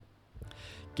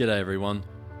G'day everyone,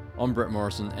 I'm Brett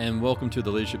Morrison and welcome to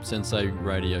the Leadership Sensei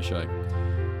Radio Show.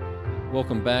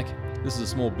 Welcome back. This is a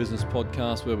small business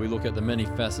podcast where we look at the many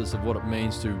facets of what it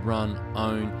means to run,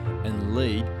 own and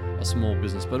lead a small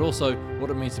business, but also what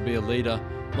it means to be a leader,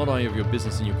 not only of your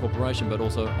business and your corporation, but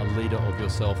also a leader of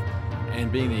yourself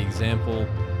and being the example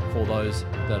for those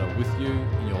that are with you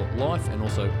in your life and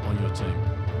also on your team.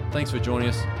 Thanks for joining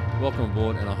us. Welcome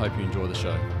aboard and I hope you enjoy the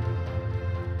show.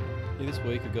 This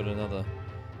week I've got another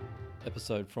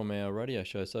episode from our radio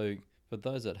show. So for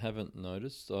those that haven't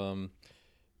noticed or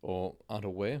aren't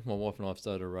aware, my wife and I have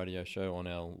started a radio show on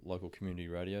our local community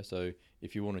radio. So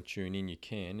if you want to tune in, you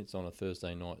can. It's on a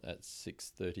Thursday night at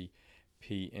 6:30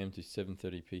 p.m. to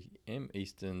 7:30 p.m.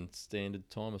 Eastern Standard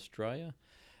Time, Australia.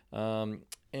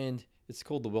 And it's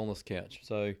called The Wellness Couch.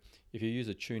 So if you use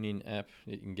a TuneIn app,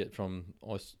 you can get from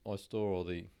iStore or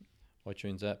the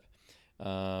iTunes app.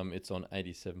 It's on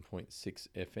 87.6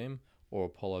 FM or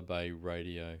Apollo Bay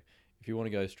Radio. If you want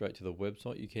to go straight to the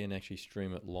website, you can actually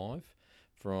stream it live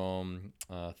from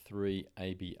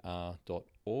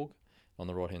 3abr.org. On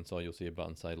the right hand side you'll see a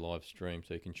button say live stream,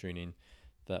 so you can tune in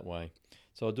that way.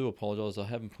 So I do apologise, I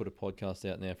haven't put a podcast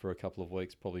out now for a couple of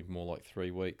weeks, probably more like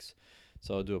 3 weeks,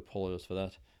 so I do apologise for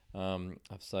that.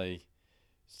 I'd say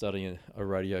starting a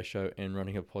radio show and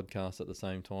running a podcast at the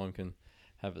same time can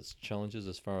have its challenges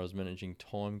as far as managing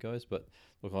time goes, but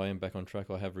look, I am back on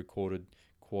track. I have recorded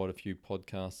quite a few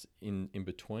podcasts in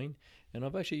between, and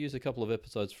I've actually used a couple of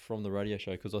episodes from the radio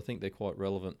show because I think they're quite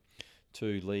relevant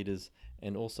to leaders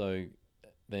and also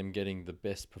them getting the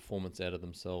best performance out of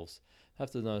themselves. I have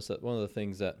to notice that one of the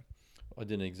things that I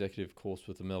did an executive course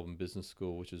with the Melbourne Business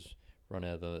School, which is run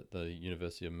out of the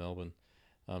University of Melbourne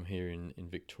here in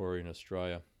Victoria in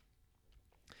Australia.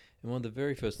 And one of the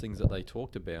very first things that they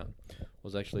talked about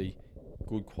was actually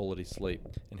good quality sleep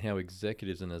and how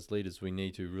executives and as leaders we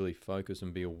need to really focus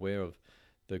and be aware of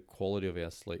the quality of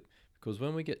our sleep. Because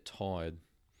when we get tired,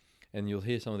 and you'll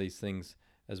hear some of these things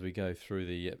as we go through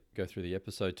the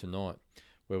episode tonight,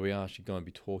 where we are actually going to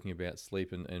be talking about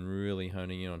sleep and really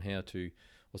honing in on how to,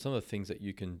 or some of the things that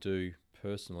you can do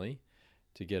personally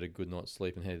to get a good night's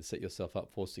sleep and how to set yourself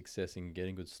up for success in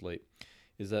getting good sleep,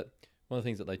 is that one of the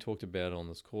things that they talked about on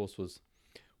this course was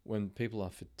when people are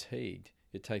fatigued,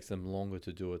 it takes them longer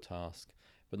to do a task.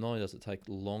 But not only does it take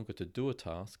longer to do a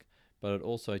task, but it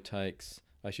also takes,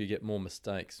 actually you get more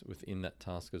mistakes within that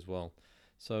task as well.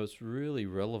 So it's really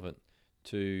relevant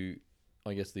to,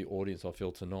 I guess, the audience I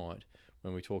feel tonight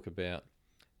when we talk about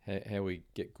how we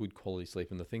get good quality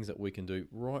sleep and the things that we can do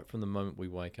right from the moment we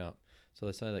wake up. So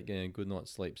they say that getting a good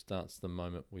night's sleep starts the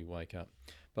moment we wake up.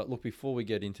 But look, before we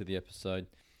get into the episode,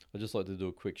 I'd just like to do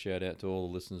a quick shout out to all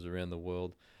the listeners around the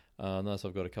world. Notice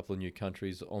I've got a couple of new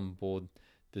countries on board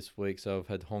this week. So I've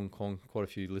had Hong Kong, quite a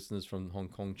few listeners from Hong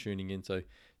Kong tuning in. So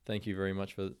thank you very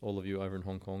much for all of you over in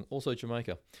Hong Kong. Also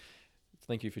Jamaica.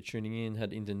 Thank you for tuning in.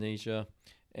 Had Indonesia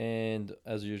and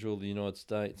as usual the United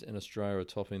States and Australia are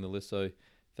topping the list. So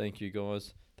thank you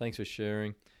guys. Thanks for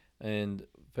sharing. And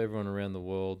for everyone around the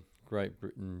world, Great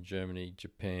Britain, Germany,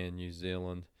 Japan, New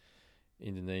Zealand,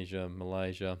 Indonesia,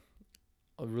 Malaysia,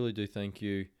 I really do thank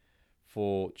you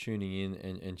for tuning in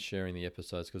and sharing the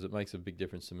episodes because it makes a big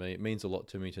difference to me. It means a lot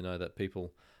to me to know that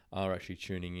people are actually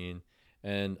tuning in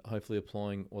and hopefully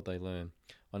applying what they learn.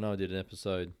 I know I did an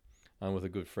episode with a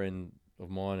good friend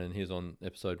of mine and he's on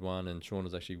episode 1 and Sean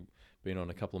has actually been on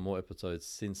a couple of more episodes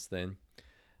since then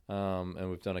and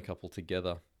we've done a couple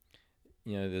together.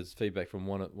 You know, there's feedback from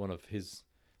one of his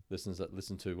listeners that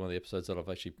listened to one of the episodes that I've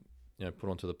actually put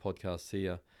onto the podcast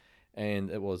here.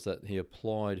 And it was that he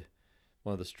applied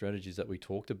one of the strategies that we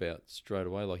talked about straight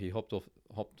away. Like he hopped off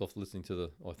listening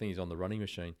to I think he's on the running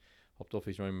machine, hopped off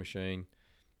his running machine,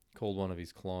 called one of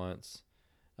his clients,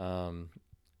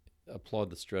 applied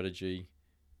the strategy,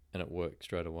 and it worked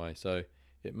straight away. So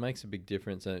it makes a big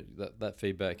difference, and that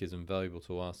feedback is invaluable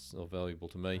to us or valuable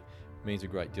to me. It means a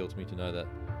great deal to me to know that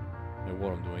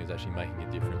what I'm doing is actually making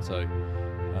a difference. So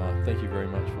thank you very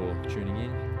much for tuning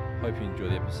in. Hope you enjoy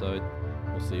the episode.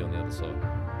 We'll see you on the other side.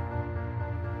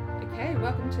 Okay,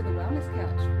 welcome to the Wellness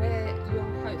Couch. We're your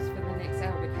hosts for the next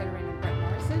hour with Katerina and Brett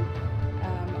Morrison.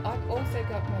 I've also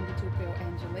got my little girl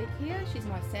Angelique here. She's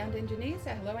my sound engineer.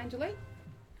 Say hello, Angelique.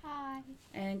 Hi.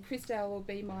 And Christelle will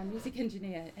be my music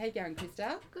engineer. How you going,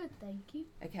 Christelle? Good, thank you.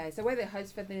 Okay, so we're the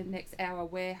hosts for the next hour.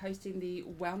 We're hosting the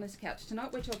Wellness Couch.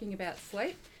 Tonight we're talking about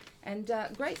sleep. And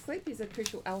great sleep is a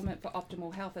crucial element for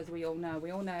optimal health, as we all know.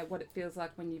 We all know what it feels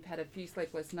like when you've had a few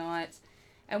sleepless nights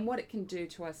and what it can do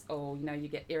to us all. You know, you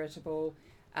get irritable.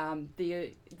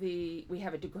 We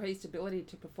have a decreased ability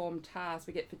to perform tasks.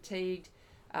 We get fatigued.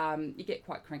 You get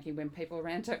quite cranky when people are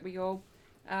around, don't we all?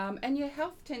 and your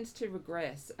health tends to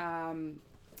regress.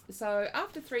 So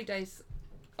after 3 days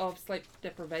of sleep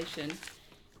deprivation,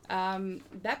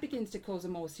 that begins to cause a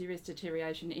more serious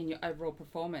deterioration in your overall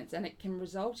performance, and it can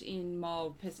result in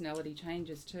mild personality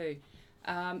changes too.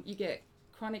 You get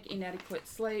chronic inadequate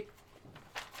sleep.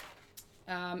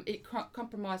 It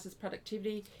compromises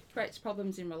productivity, creates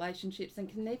problems in relationships, and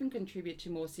can even contribute to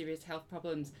more serious health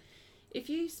problems. If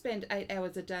you spend 8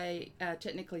 hours a day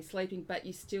technically sleeping, but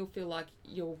you still feel like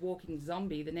you're a walking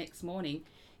zombie the next morning,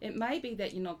 it may be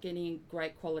that you're not getting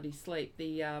great quality sleep.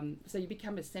 So you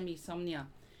become a semi-somnia.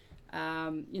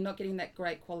 You're not getting that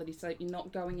great quality sleep. You're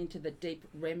not going into the deep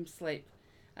REM sleep.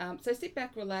 So sit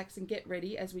back, relax, and get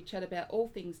ready as we chat about all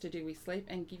things to do with sleep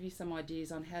and give you some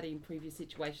ideas on how to improve your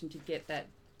situation to get that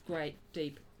great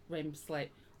deep REM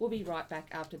sleep. We'll be right back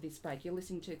after this break. You're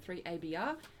listening to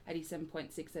 3ABR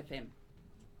 87.6 FM.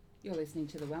 You're listening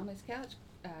to The Wellness Couch,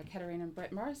 Katarina and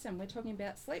Brett Morris, and we're talking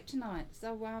about sleep tonight.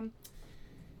 So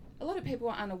a lot of people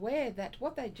are unaware that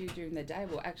what they do during the day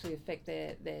will actually affect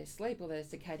their sleep or their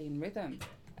circadian rhythm.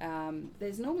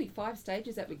 There's normally 5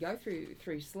 stages that we go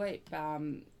through sleep,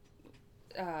 1,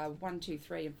 2,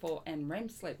 3 and 4, and REM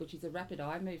sleep, which is a rapid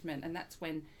eye movement, and that's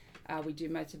when we do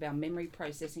most of our memory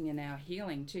processing and our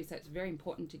healing too, so it's very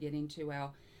important to get into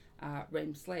our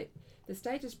REM sleep. The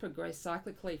stages progress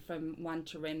cyclically from 1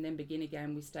 to REM, then begin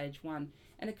again with stage 1,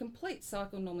 and a complete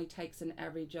cycle normally takes an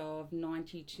average of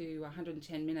 90 to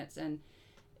 110 minutes, and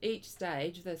each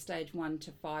stage, the stage 1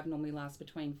 to 5, normally lasts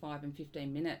between 5 and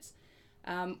 15 minutes.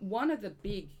 One of the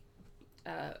big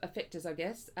effectors, I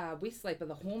guess, with sleep are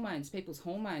the hormones, people's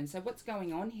hormones. So what's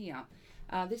going on here?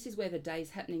 This is where the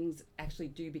day's happenings actually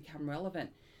do become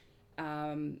relevant.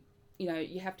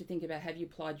 You have to think about, have you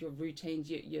applied your routines,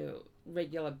 your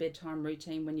regular bedtime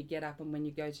routine when you get up and when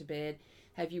you go to bed?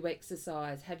 Have you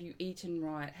exercised? Have you eaten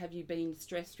right? Have you been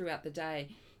stressed throughout the day?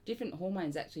 Different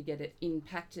hormones actually get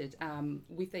impacted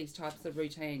with these types of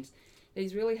routines.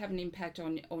 These really have an impact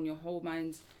on your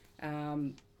hormones.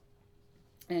 And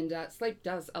sleep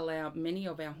does allow many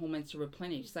of our hormones to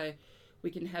replenish, so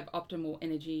we can have optimal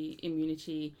energy,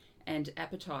 immunity, and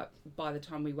appetite by the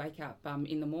time we wake up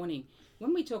in the morning.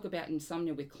 When we talk about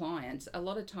insomnia with clients, a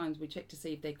lot of times we check to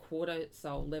see if their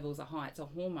cortisol levels are high. It's a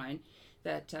hormone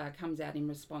that comes out in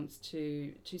response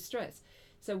to stress.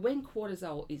 So when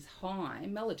cortisol is high,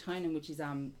 melatonin, which is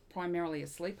primarily a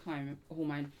sleep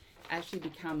hormone, actually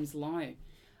becomes low.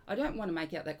 I don't want to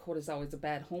make out that cortisol is a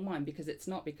bad hormone, because it's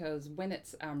not, because when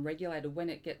it's regulated,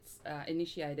 when it gets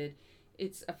initiated,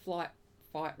 it's a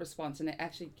flight-fight response, and it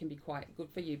actually can be quite good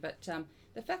for you. But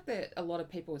the fact that a lot of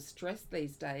people are stressed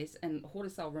these days and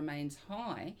cortisol remains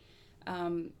high,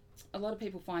 a lot of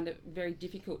people find it very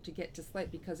difficult to get to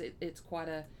sleep, because it's quite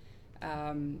a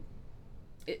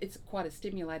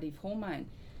stimulative hormone.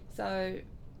 So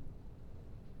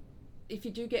if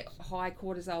you do get high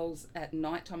cortisols at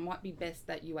night time, it might be best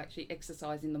that you actually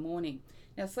exercise in the morning.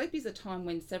 Now, sleep is a time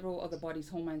when several of the body's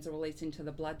hormones are released into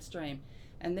the bloodstream,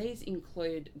 and these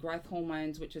include growth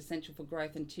hormones, which are essential for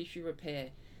growth and tissue repair,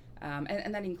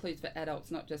 and that includes for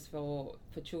adults, not just for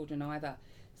children either.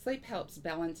 Sleep helps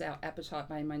balance our appetite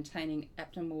by maintaining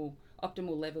optimal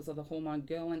levels of the hormone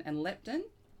ghrelin and leptin.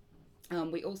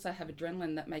 We also have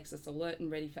adrenaline that makes us alert and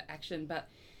ready for action, but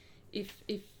if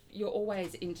you're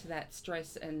always into that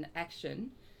stress and action,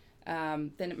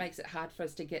 then it makes it hard for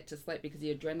us to get to sleep, because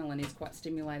the adrenaline is quite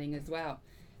stimulating as well.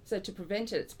 So to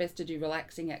prevent it, it's best to do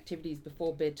relaxing activities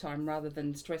before bedtime rather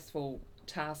than stressful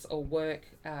tasks or work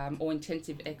or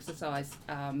intensive exercise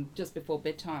just before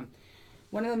bedtime.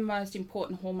 One of the most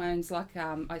important hormones, like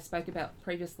I spoke about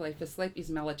previously for sleep, is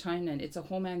melatonin. It's a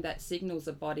hormone that signals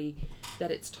the body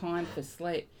that it's time for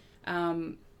sleep.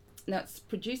 Now, it's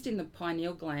produced in the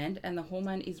pineal gland, and the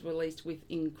hormone is released with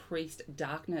increased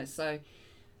darkness. So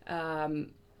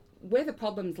where the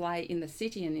problems lay in the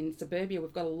city and in suburbia,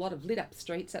 we've got a lot of lit up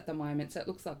streets at the moment, so it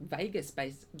looks like Vegas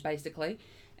basically,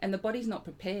 and the body's not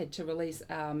prepared to release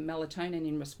melatonin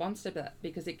in response to that,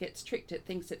 because it gets tricked. It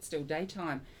thinks it's still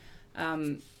daytime.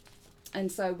 And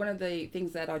so one of the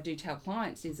things that I do tell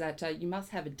clients is that you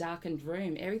must have a darkened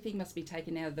room. Everything must be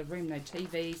taken out of the room. No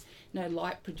TVs, no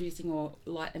light producing or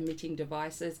light emitting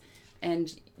devices,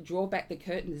 and draw back the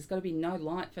curtains. There's got to be no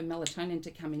light for melatonin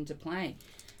to come into play.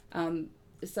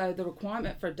 So the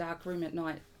requirement for a dark room at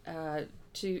night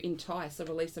to entice the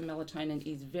release of melatonin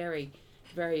is very,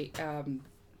 very,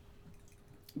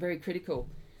 very critical.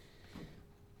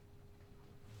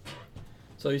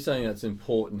 So you're saying it's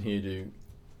important here to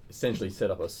essentially set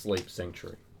up a sleep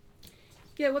sanctuary?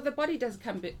 Yeah, well, the body does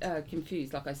come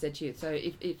confused, like I said to you. So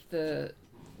if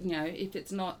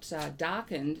it's not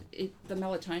darkened, the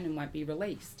melatonin won't be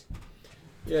released.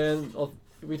 Yeah, and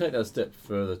if we take that a step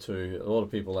further too, a lot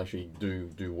of people actually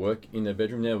do work in their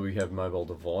bedroom now. We have mobile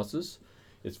devices.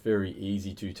 It's very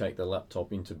easy to take the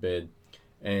laptop into bed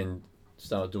and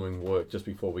start doing work just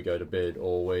before we go to bed,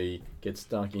 or we get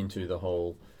stuck into the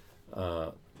whole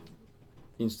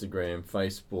Instagram,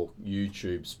 Facebook,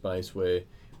 YouTube space where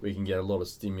we can get a lot of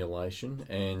stimulation,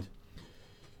 and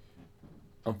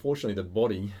unfortunately the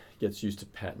body gets used to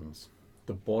patterns.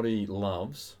 The body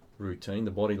loves routine,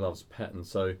 the body loves patterns.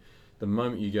 So the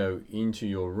moment you go into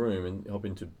your room and hop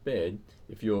into bed,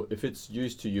 if it's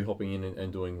used to you hopping in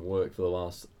and doing work for the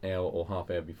last hour or half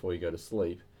hour before you go to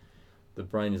sleep, the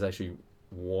brain is actually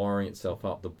wiring itself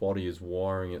up, the body is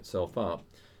wiring itself up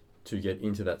to get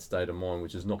into that state of mind,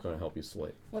 which is not going to help you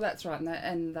sleep. Well, that's right,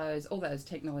 and all those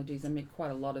technologies emit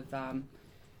quite a lot of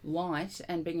light,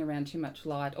 and being around too much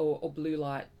light or blue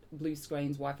light, blue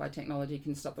screens, Wi-Fi technology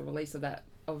can stop the release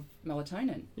of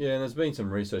melatonin. Yeah, and there's been some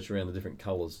research around the different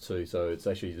colours too, so it's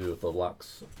actually to do with the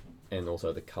lux and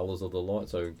also the colours of the light.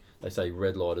 So they say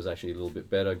red light is actually a little bit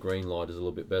better, green light is a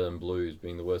little bit better, and blues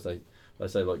being the worst. They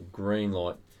say like green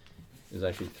light is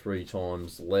actually 3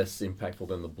 times less impactful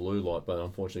than the blue light, but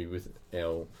unfortunately with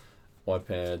our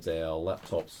iPads, our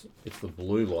laptops, it's the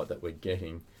blue light that we're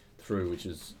getting through, which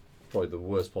is probably the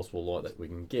worst possible light that we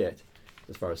can get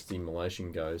as far as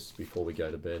stimulation goes before we go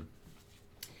to bed.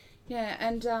 Yeah,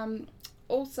 and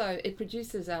also it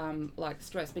produces like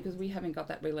stress, because we haven't got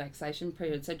that relaxation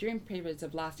period. So during periods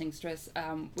of lasting stress,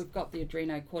 we've got the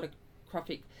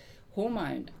adrenocorticotropic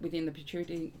hormone within the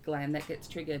pituitary gland that gets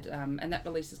triggered, and that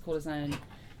releases cortisone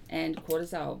and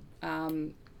cortisol.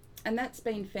 And that's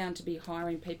been found to be higher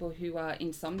in people who are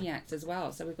insomniacs as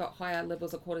well. So we've got higher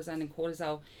levels of cortisone and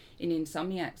cortisol in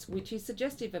insomniacs, which is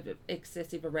suggestive of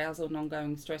excessive arousal and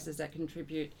ongoing stresses that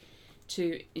contribute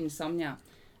to insomnia.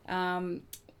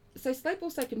 So sleep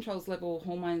also controls level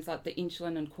hormones like the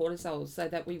insulin and cortisol, so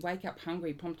that we wake up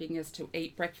hungry, prompting us to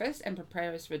eat breakfast and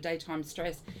prepare us for daytime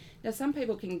stress. Now, some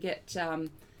people can get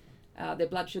their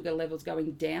blood sugar levels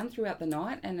going down throughout the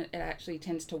night, and it actually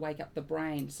tends to wake up the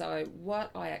brain. So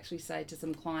what I actually say to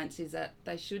some clients is that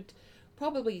they should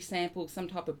probably sample some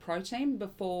type of protein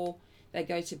before they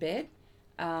go to bed,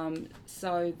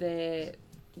 so their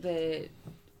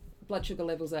blood sugar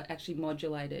levels are actually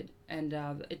modulated, and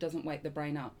it doesn't wake the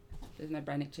brain up. There's no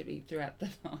brain activity throughout the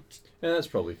night. And that's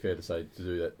probably fair to say, to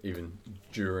do that even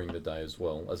during the day as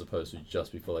well, as opposed to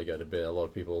just before they go to bed. A lot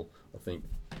of people, I think,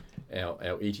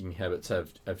 our eating habits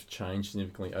have changed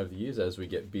significantly over the years as we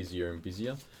get busier and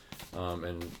busier,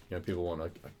 and people want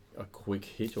a quick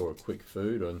hit or a quick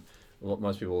food, and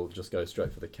most people just go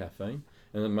straight for the caffeine.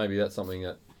 And then maybe that's something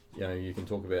that you can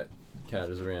talk about, Kat,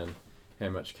 is around how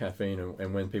much caffeine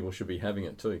and when people should be having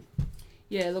it too.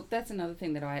 Yeah, look, that's another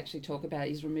thing that I actually talk about,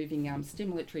 is removing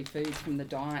stimulatory foods from the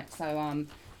diet. So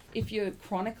if you're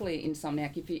chronically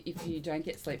insomniac, if you don't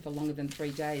get sleep for longer than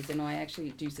 3 days, then I actually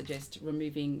do suggest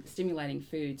removing stimulating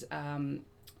foods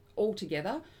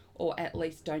altogether, or at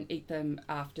least don't eat them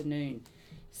after noon.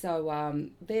 So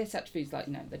they're such foods like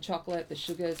the chocolate, the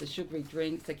sugars, the sugary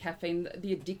drinks, the caffeine,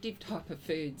 the addictive type of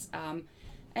foods. And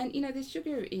there's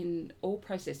sugar in all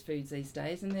processed foods these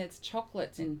days, and there's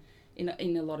chocolates in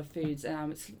a lot of foods.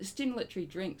 Stimulatory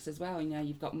drinks as well.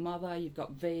 You've got Mother, you've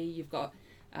got V, you've got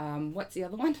what's the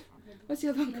other one? What's the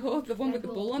other one called? The one with the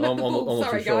bull on it. The bull.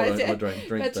 Sorry, guys. I drink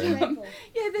but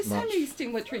there's so much. many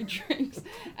stimulatory drinks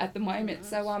at the moment.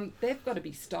 So they've got to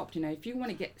be stopped. If you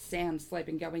want to get sound sleep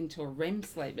and go into a REM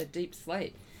sleep, a deep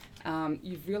sleep,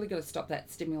 you've really got to stop that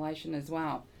stimulation as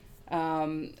well.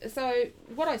 So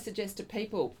what I suggest to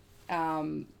people,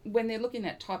 when they're looking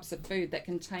at types of food that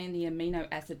contain the amino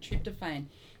acid tryptophan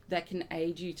that can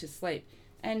aid you to sleep.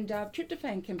 And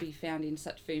tryptophan can be found in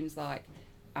such foods like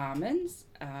almonds,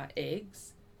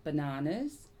 eggs,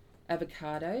 bananas,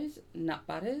 avocados, nut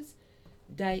butters,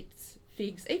 dates,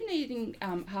 figs. Even eating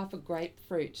half a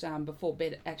grapefruit before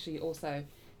bed actually also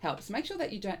helps. Make sure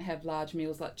that you don't have large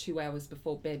meals like 2 hours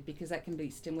before bed, because that can be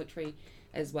stimulatory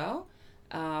as well.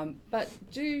 But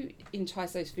do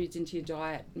entice those foods into your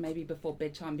diet maybe before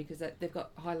bedtime, because they've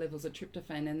got high levels of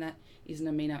tryptophan, and that is an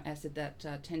amino acid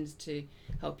that tends to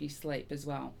help you sleep as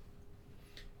well.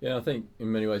 Yeah, I think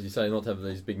in many ways you say not to have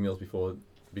these big meals before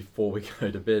we go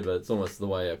to bed, but it's almost the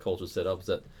way our culture's set up, is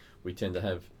that we tend to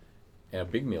have our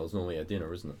big meals normally at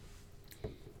dinner, isn't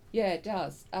it? Yeah, it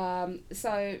does.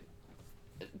 So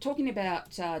talking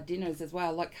about dinners as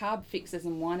well, like carb fixes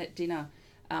and wine at dinner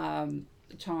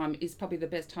time is probably the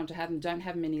best time to have them. Don't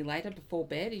have them any later before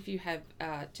bed. If you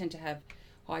tend to have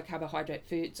high carbohydrate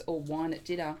foods or wine at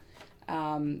dinner,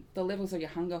 the levels of your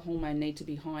hunger hormone need to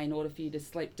be high in order for you to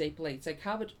sleep deeply. So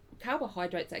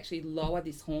carbohydrates actually lower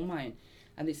this hormone.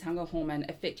 and this hunger hormone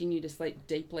affecting you to sleep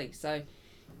deeply. So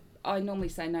I normally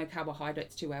say no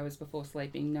carbohydrates 2 hours before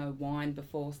sleeping, no wine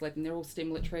before sleeping. They're all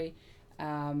stimulatory,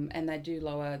 and they do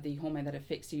lower the hormone that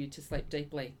affects you to sleep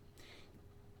deeply.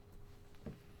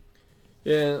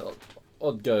 Yeah,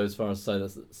 I'd go as far as say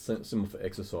that's similar for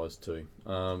exercise too.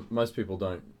 Most people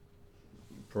don't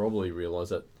probably realise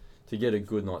that to get a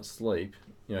good night's sleep,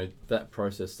 that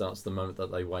process starts the moment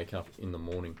that they wake up in the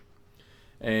morning.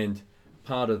 And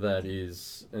part of that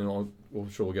is, and I'm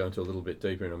sure we'll go into a little bit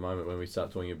deeper in a moment when we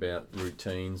start talking about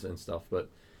routines and stuff, but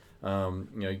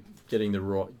getting the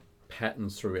right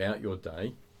patterns throughout your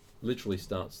day literally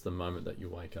starts the moment that you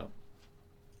wake up.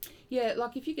 Yeah,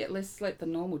 like if you get less sleep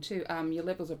than normal too, your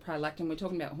levels of prolactin, we're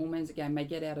talking about hormones again, may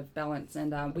get out of balance,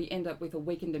 and we end up with a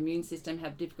weakened immune system,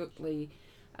 have difficulty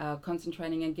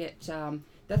concentrating, and get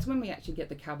that's when we actually get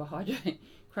the carbohydrate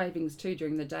cravings too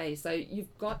during the day. So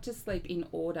you've got to sleep in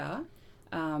order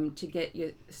to get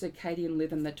your circadian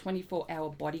rhythm, the 24-hour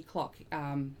body clock,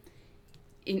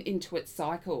 into its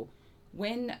cycle.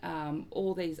 When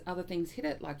all these other things hit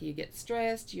it, like you get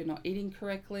stressed, you're not eating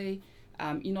correctly,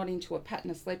 you're not into a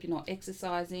pattern of sleep, you're not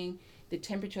exercising, the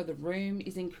temperature of the room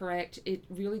is incorrect, it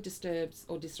really disturbs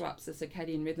or disrupts the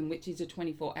circadian rhythm, which is a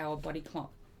 24-hour body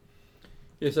clock.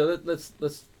 Yeah, so let's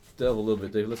delve a little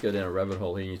bit deeper. Let's go down a rabbit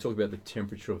hole here. You talk about the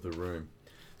temperature of the room.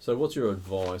 So what's your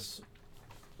advice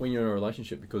when you're in a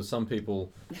relationship? Because some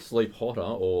people sleep hotter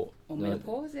or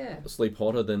menopause, sleep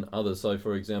hotter than others. So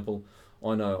for example,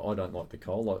 I know I don't like the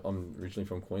cold. Like, I'm originally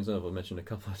from Queensland, as I mentioned a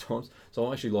couple of times. So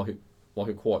I actually like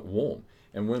it quite warm.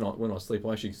 And when I sleep,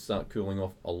 I actually start cooling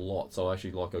off a lot. So I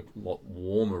actually like a lot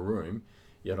warmer room.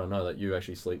 Yet I know that you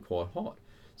actually sleep quite hot.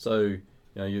 So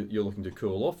you're looking to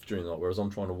cool off during the night, whereas I'm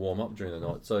trying to warm up during the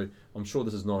night. So I'm sure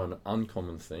this is not an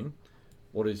uncommon thing.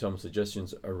 What are some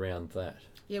suggestions around that?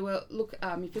 Yeah, well, look,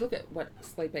 if you look at what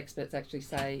sleep experts actually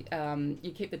say,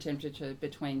 you keep the temperature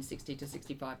between 60 to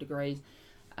 65 degrees.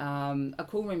 A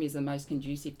cool room is the most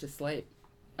conducive to sleep,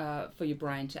 for your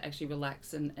brain to actually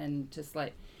relax and to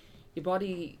sleep. Your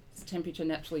body's temperature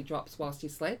naturally drops whilst you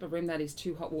sleep. A room that is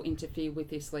too hot will interfere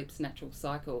with your sleep's natural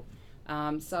cycle.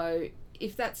 So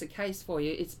if that's the case for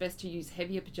you, it's best to use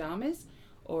heavier pyjamas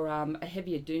or a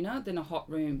heavier doona than a hot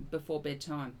room before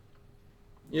bedtime.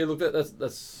 Yeah, look,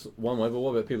 that's one way, but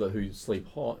what about people who sleep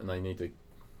hot and they need to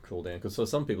cool down? Because for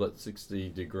some people at 60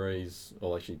 degrees,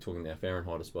 or actually talking now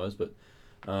Fahrenheit, I suppose, but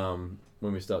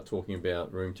when we start talking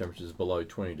about room temperatures below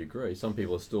 20 degrees, some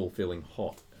people are still feeling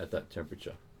hot at that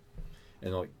temperature.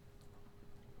 And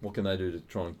what can they do to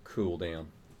try and cool down?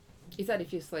 Is that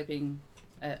if you're sleeping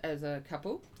as a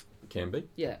couple? Can be.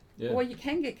 Yeah. Well,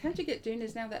 can't you get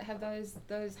doonas now that have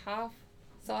those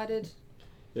half-sided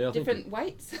different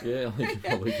weights? Yeah, I think you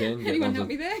probably can. Anyone help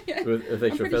me there? Yeah. With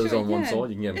extra feathers on one side,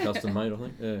 you can get them custom made, I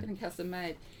think. Yeah. Get them custom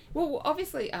made. Well,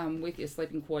 obviously, with your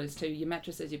sleeping quarters too, your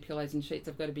mattresses, your pillows and sheets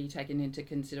have got to be taken into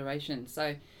consideration.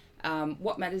 So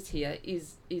what matters here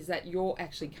is that you're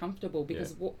actually comfortable,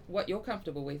 because what you're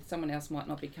comfortable with, someone else might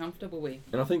not be comfortable with.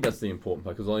 And I think that's the important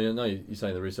part, because I know you're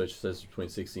saying the research says between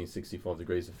 60 and 65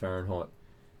 degrees of Fahrenheit,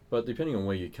 but depending on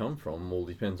where you come from, all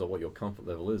depends on what your comfort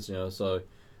level is. So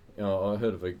I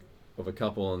heard of a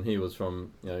couple, and he was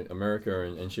from America,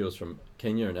 and she was from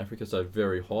Kenya in Africa, so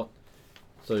very hot,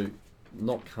 so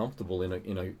not comfortable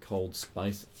in a cold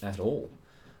space at all.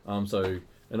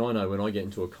 And I know when I get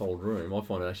into a cold room, I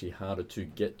find it actually harder to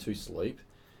get to sleep,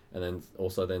 and then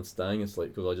also staying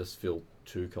asleep, because I just feel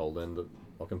too cold, and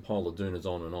I can pile the doonas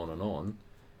on and on and on,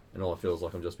 and all I feel is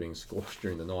like I'm just being scorched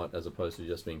during the night, as opposed to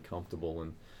just being comfortable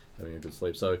and having a good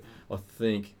sleep. So I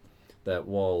think that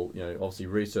while obviously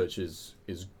research is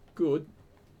good,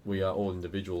 we are all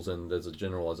individuals, and there's a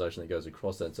generalization that goes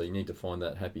across that. So you need to find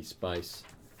that happy space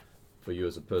for you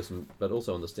as a person, but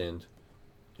also understand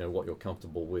what you're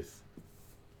comfortable with.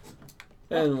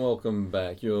 And welcome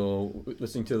back. You're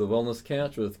listening to The Wellness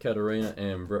Couch with Katarina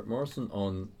and Brett Morrison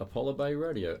on Apollo Bay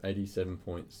Radio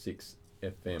 87.6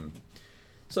 FM.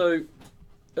 So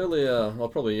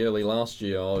probably early last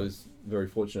year, I was very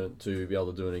fortunate to be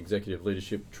able to do an executive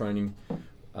leadership training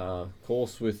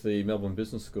course with the Melbourne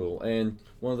Business School, and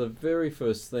one of the very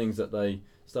first things that they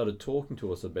started talking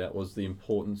to us about was the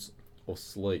importance of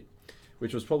sleep,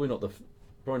 which was probably not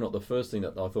the first thing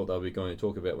that I thought they would be going to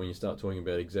talk about when you start talking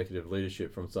about executive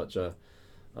leadership from such a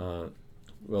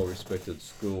well-respected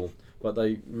school. But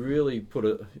they really put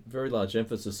a very large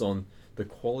emphasis on the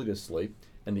quality of sleep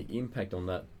and the impact on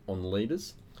that on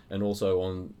leaders, and also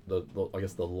on the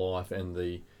life and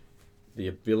the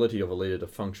ability of a leader to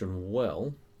function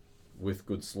well with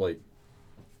good sleep.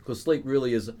 Because sleep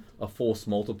really is a force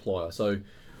multiplier. So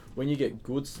when you get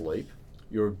good sleep,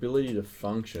 your ability to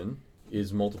function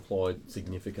is multiplied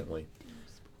significantly.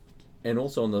 And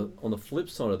also on the flip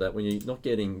side of that, when you're not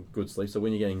getting good sleep, so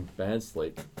when you're getting bad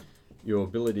sleep, your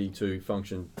ability to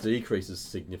function decreases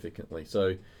significantly.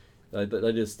 So they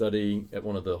did a study at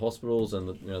one of the hospitals, and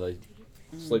they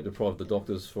sleep deprived the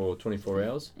doctors for 24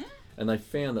 hours, and they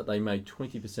found that they made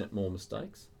 20% more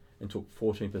mistakes and took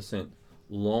 14%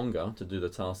 longer to do the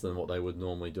task than what they would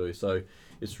normally do. So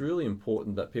it's really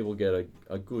important that people get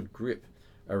a good grip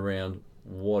around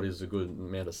what is a good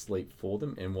amount of sleep for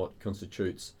them and what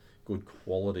constitutes good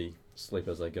quality sleep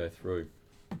as they go through.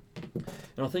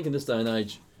 And I think in this day and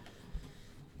age,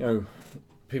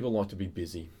 people like to be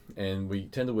busy, and we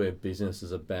tend to wear business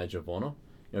as a badge of honour.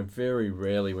 Very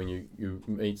rarely when you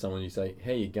meet someone, you say,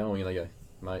 "How you going?" and they go,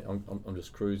 "Mate, I'm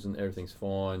just cruising, everything's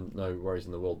fine, no worries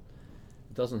in the world."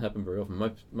 It doesn't happen very often.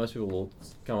 Most people will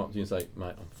come up to you and say,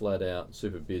 "Mate, I'm flat out,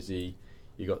 super busy,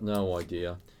 you got no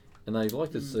idea." And they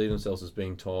like to see themselves as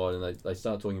being tired, and they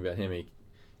start talking about how many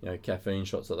caffeine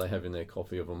shots that they have in their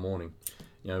coffee of a morning.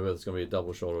 Whether it's going to be a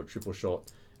double shot or a triple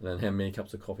shot, and then how many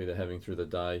cups of coffee they're having through the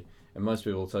day. And most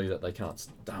people will tell you that they can't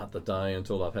start the day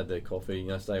until they've had their coffee.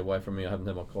 Stay away from me, I haven't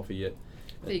had my coffee yet.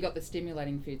 So you got the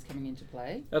stimulating foods coming into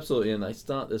play. Absolutely, and they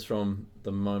start this from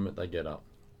the moment they get up.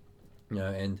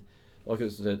 And like I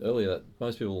said earlier, that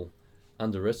most people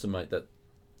underestimate that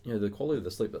the quality of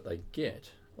the sleep that they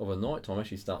get of a night time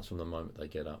actually starts from the moment they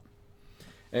get up.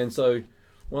 And so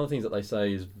one of the things that they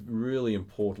say is really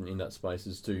important in that space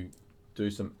is to do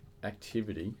some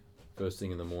activity first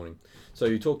thing in the morning. So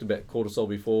you talked about cortisol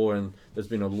before, and there's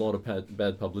been a lot of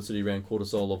bad publicity around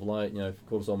cortisol of late.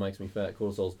 Cortisol makes me fat,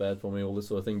 cortisol's bad for me, all this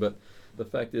sort of thing. But the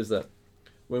fact is that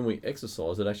when we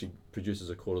exercise, it actually produces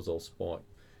a cortisol spike.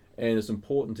 And it's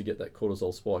important to get that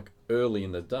cortisol spike early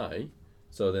in the day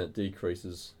so that it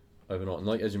decreases overnight. And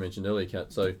like as you mentioned earlier,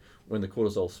 Kat, so when the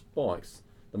cortisol spikes,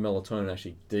 the melatonin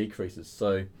actually decreases.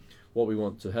 So what we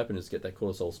want to happen is get that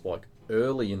cortisol spike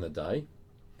early in the day.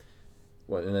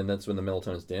 And then that's when the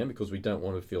melatonin's down, because we don't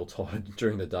want to feel tired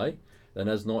during the day. Then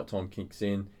as nighttime kicks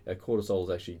in, our cortisol is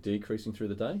actually decreasing through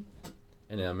the day,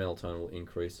 and our melatonin will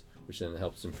increase, which then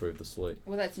helps improve the sleep.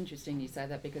 Well, that's interesting you say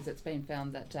that, because it's been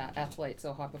found that athletes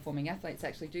or high-performing athletes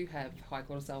actually do have high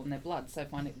cortisol in their blood, so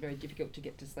find it very difficult to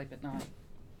get to sleep at night.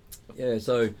 Yeah,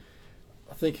 so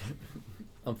I think,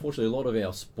 unfortunately, a lot of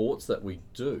our sports that we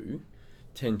do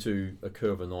tend to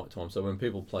occur over night time. So when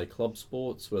people play club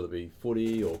sports, whether it be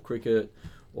footy or cricket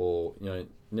or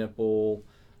netball,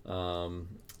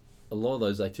 a lot of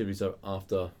those activities are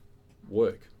after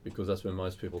work, because that's when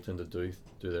most people tend to do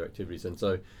their activities. And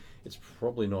so it's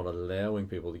probably not allowing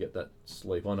people to get that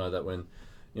sleep. I know that when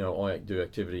I do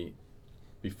activity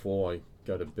before I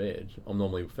go to bed, I'm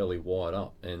normally fairly wired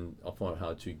up, and I find it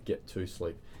hard to get to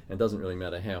sleep. And it doesn't really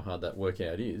matter how hard that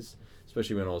workout is,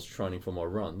 especially when I was training for my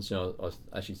runs. I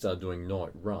actually started doing night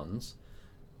runs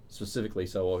specifically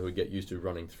so I would get used to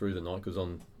running through the night, because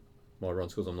on my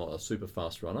runs, because I'm not a super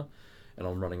fast runner and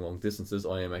I'm running long distances,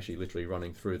 I am actually literally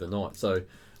running through the night. So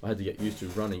I had to get used to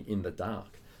running in the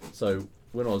dark. So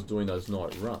when I was doing those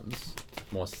night runs,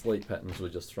 my sleep patterns were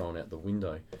just thrown out the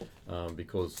window,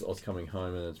 because I was coming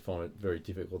home and I find it very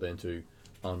difficult then to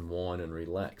unwind and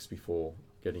relax before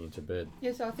getting into bed.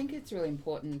 Yeah, so I think it's really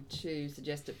important to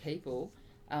suggest to people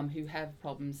who have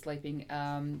problems sleeping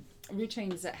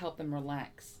routines that help them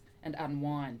relax and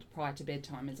unwind prior to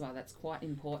bedtime as well. That's quite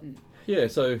important. Yeah,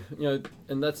 so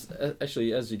and that's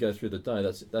actually, as you go through the day,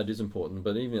 that is important.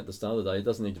 But even at the start of the day, it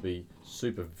doesn't need to be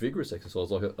super vigorous exercise.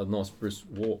 Like a nice brisk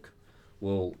walk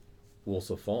will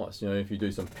suffice. If you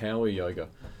do some power yoga,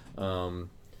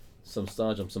 some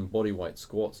star jumps, some body weight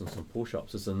squats, and some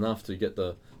push-ups, it's enough to get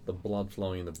the blood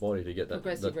flowing in the body to get that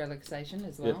progressive relaxation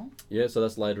as well. Yeah, so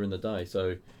that's later in the day.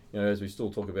 So as we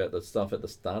still talk about the stuff at the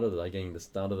start of the day, getting the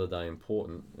start of the day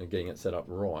important and getting it set up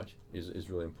right is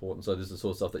really important. So this is the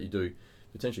sort of stuff that you do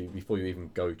potentially before you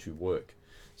even go to work.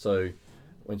 So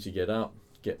once you get up,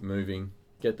 get moving,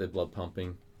 get the blood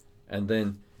pumping, and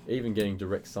then even getting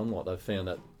direct sunlight. They've found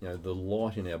that the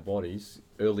light in our bodies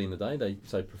early in the day, they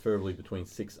say preferably between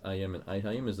 6 a.m. and 8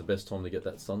 a.m. is the best time to get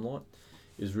that sunlight,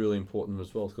 is really important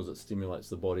as well, because it stimulates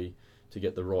the body to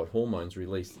get the right hormones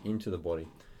released into the body.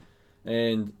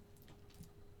 And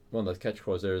one of those catch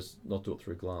cries there is not do it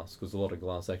through glass, because a lot of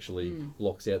glass actually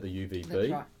blocks out the UVB.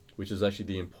 That's right. Which is actually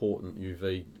the important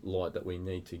UV light that we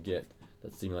need to get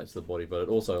that stimulates the body, but it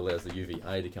also allows the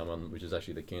UVA to come on, which is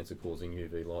actually the cancer-causing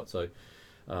UV light. So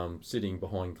sitting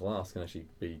behind glass can actually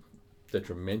be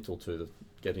detrimental to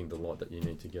getting the light that you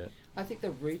need to get. I think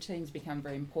the routines become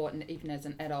very important even as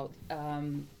an adult.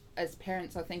 as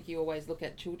parents, I think you always look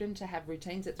at children to have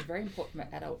routines. It's very important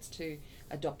for adults to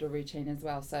adopt a routine as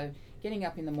well. So getting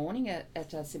up in the morning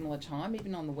at a similar time,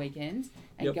 even on the weekends,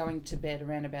 and going to bed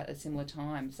around about a similar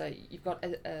time. So you've got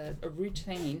a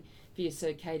routine for your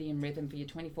circadian rhythm, for your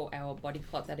 24-hour body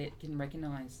clock that it can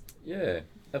recognise. Yeah,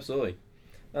 absolutely.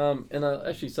 And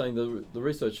actually saying the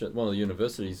research at one of the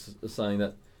universities is saying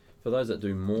that for those that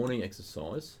do morning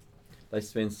exercise, they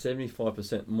spend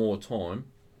 75% more time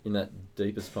in that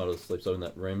deepest part of the sleep, so in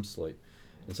that REM sleep.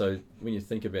 And so when you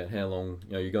think about how long,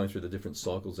 you're going through the different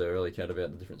cycles there earlier, Kat,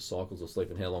 about the different cycles of sleep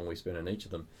and how long we spend in each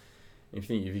of them. And if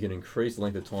you can increase the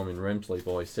length of time in REM sleep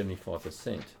by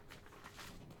 75%,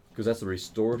 because that's the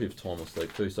restorative time of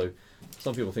sleep too. So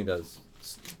some people think that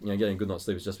getting a good night's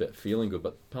sleep is just about feeling good,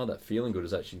 but part of that feeling good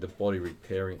is actually the body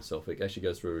repairing itself. It actually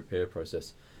goes through a repair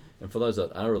process. And for those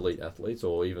that are elite athletes,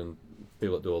 or even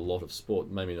people that do a lot of sport,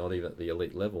 maybe not even at the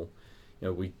elite level,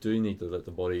 we do need to let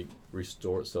the body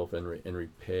restore itself and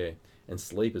repair. And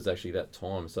sleep is actually that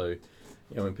time. So,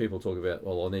 when people talk about,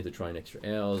 well, I need to train extra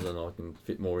hours and I can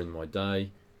fit more in my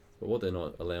day, but what they're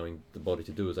not allowing the body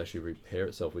to do is actually repair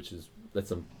itself, which lets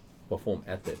them perform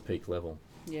at their peak level.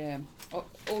 Yeah.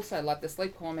 Also, like the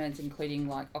sleep hormones, including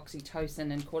like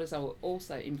oxytocin and cortisol,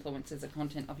 also influences the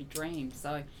content of your dreams.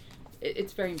 So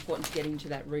it's very important to get into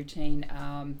that routine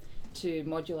to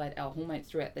modulate our hormones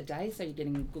throughout the day, so you're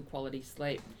getting good quality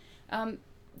sleep.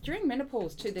 During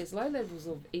menopause too, there's low levels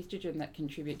of estrogen that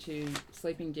contribute to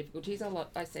sleeping difficulties.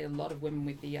 I see a lot of women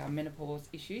with the menopause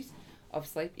issues, of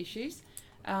sleep issues.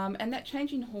 And that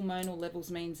change in hormonal levels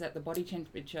means that the body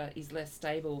temperature is less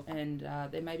stable, and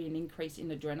there may be an increase in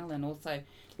adrenaline also,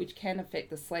 which can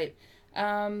affect the sleep.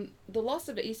 The loss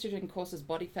of estrogen causes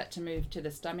body fat to move to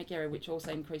the stomach area, which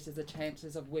also increases the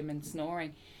chances of women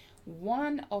snoring.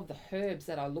 One of the herbs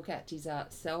that I look at is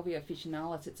Salvia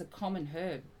officinalis. It's a common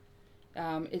herb.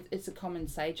 It's a common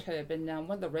sage herb, and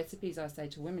one of the recipes I say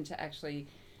to women to actually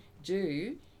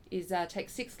do is take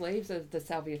 6 leaves of the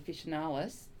Salvia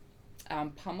officinalis,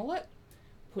 pummel it,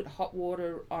 put hot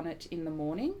water on it in the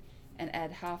morning, and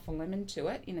add half a lemon to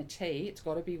it in a tea. It's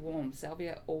got to be warm.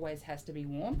 Salvia always has to be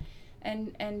warm,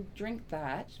 and drink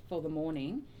that for the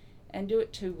morning, and do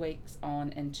it 2 weeks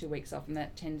on and 2 weeks off, and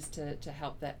that tends to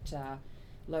help that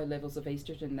low levels of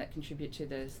estrogen that contribute to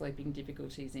the sleeping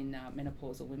difficulties in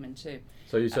menopausal women too.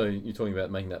 So you're talking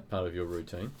about making that part of your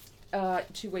routine?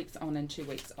 2 weeks on and 2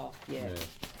 weeks off, yeah.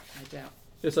 No doubt.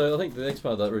 Yeah, so I think the next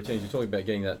part of that routine is you're talking about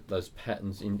getting those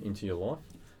patterns into your life.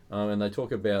 And they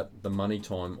talk about the money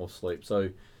time of sleep. So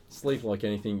sleep, like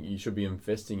anything, you should be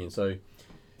investing in. So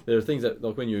there are things that,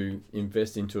 like when you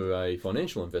invest into a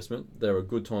financial investment, there are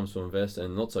good times to invest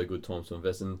and not so good times to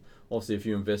invest. And obviously if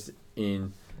you invest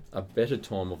in a better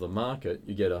time of the market,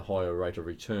 you get a higher rate of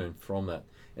return from that.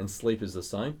 And sleep is the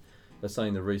same. They're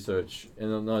saying the research,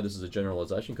 and I know this is a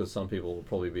generalization because some people will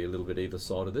probably be a little bit either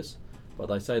side of this, but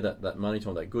they say that money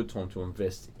time, that good time to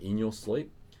invest in your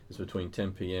sleep is between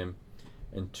 10 p.m.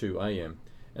 and 2 a.m.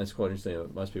 And it's quite interesting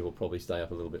that most people probably stay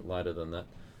up a little bit later than that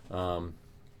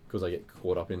because they get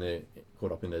caught up in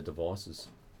their devices.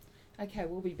 Okay,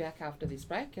 we'll be back after this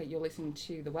break. You're listening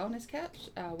to The Wellness Couch,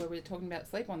 where we're talking about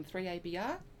sleep on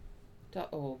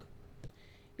 3abr.org.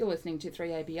 You're listening to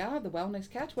 3ABR, The Wellness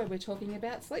Couch, where we're talking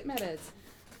about sleep matters.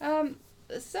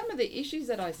 Some of the issues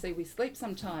that I see with sleep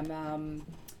sometimes,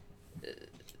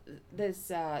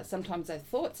 there's sometimes those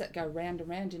thoughts that go round and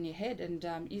round in your head,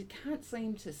 and you can't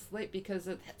seem to sleep because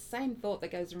of that same thought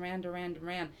that goes around and round and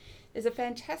round. There's a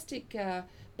fantastic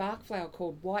bark flower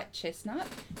called white chestnut,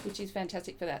 which is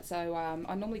fantastic for that. So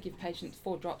I normally give patients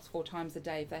 4 drops 4 times a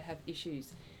day if they have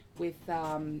issues with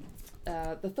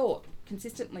the thought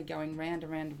consistently going round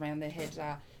and round and round their head.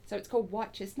 So it's called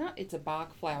white chestnut. It's a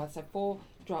bark flower. So 4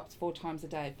 drops 4 times a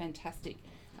day. Fantastic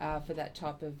for that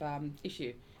type of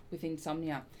issue with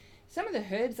insomnia. Some of the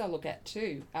herbs I look at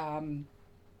too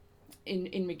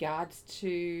in regards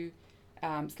to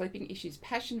sleeping issues.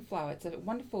 Passion flower, it's a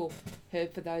wonderful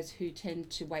herb for those who tend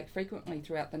to wake frequently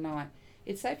throughout the night.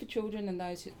 It's safe for children and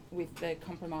those with the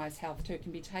compromised health too. It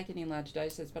can be taken in large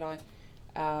doses, but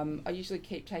I usually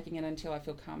keep taking it until I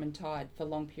feel calm and tired for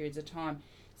long periods of time.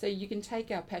 So you can take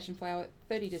our passion flower,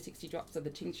 30 to 60 drops of the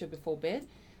tincture before bed,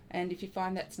 and if you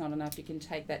find that's not enough, you can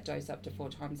take that dose up to 4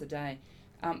 times a day.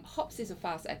 Hops is a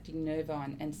fast-acting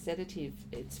nervine and sedative.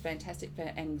 It's fantastic for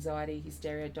anxiety,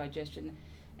 hysteria, digestion,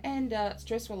 and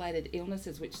stress-related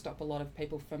illnesses, which stop a lot of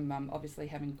people from obviously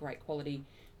having great quality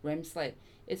REM sleep.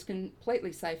 It's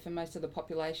completely safe for most of the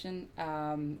population,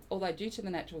 although due to the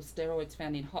natural steroids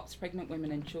found in hops, pregnant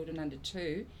women and children under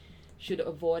 2 should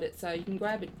avoid it. So you can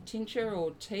grab a tincture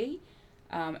or tea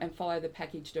and follow the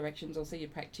package directions or see your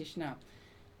practitioner.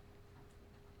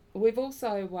 We've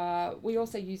also we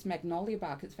also use magnolia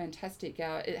bark. It's fantastic.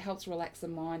 It helps relax the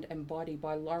mind and body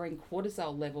by lowering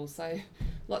cortisol levels. So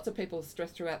lots of people are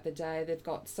stressed throughout the day. They've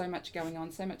got so much going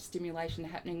on, so much stimulation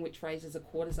happening, which raises the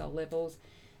cortisol levels.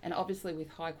 And obviously with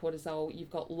high cortisol, you've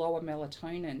got lower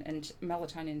melatonin, and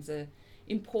melatonin's a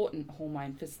important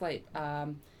hormone for sleep.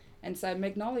 And so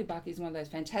magnolia bark is one of those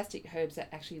fantastic herbs that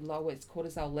actually lowers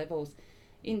cortisol levels.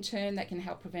 In turn, that can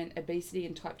help prevent obesity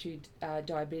and type 2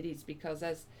 diabetes, because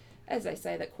as they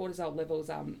say, that cortisol levels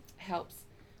helps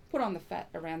put on the fat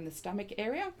around the stomach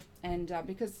area, and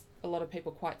because a lot of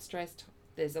people are quite stressed,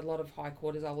 there's a lot of high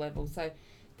cortisol levels. So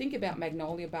think about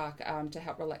magnolia bark to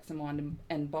help relax the mind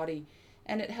and body,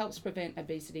 and it helps prevent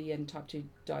obesity and type 2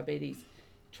 diabetes.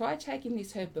 Try taking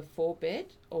this herb before bed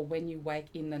or when you wake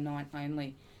in the night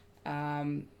only.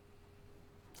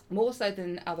 More so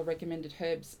than other recommended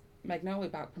herbs, magnolia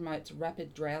bark promotes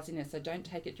rapid drowsiness, so don't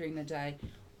take it during the day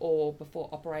or before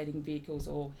operating vehicles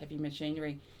or heavy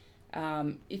machinery.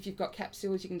 If you've got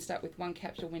capsules, you can start with 1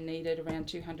 capsule when needed, around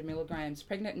 200 milligrams.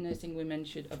 Pregnant and nursing women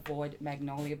should avoid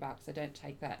magnolia bark, so don't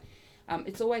take that.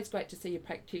 It's always great to see your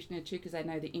practitioner too, because they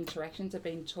know the interactions are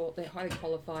being taught. They're highly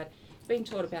qualified, being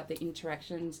taught about the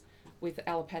interactions with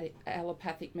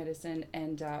allopathic medicine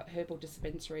and herbal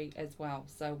dispensary as well.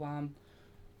 So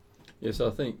Yes, I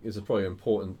think it's probably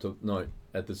important to note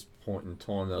at this point in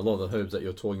time that a lot of the herbs that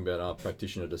you're talking about are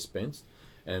practitioner dispensed,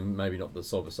 and maybe not the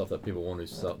sort of stuff that people want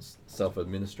to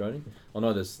self-administrating. I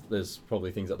know there's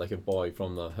probably things that they could buy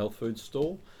from the health food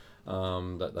store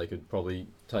that they could probably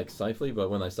take safely, but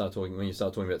when you start talking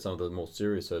about some of the more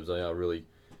serious herbs, they are really,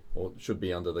 or should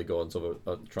be under the guidance of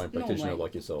a trained practitioner normally,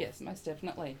 like yourself. yes, most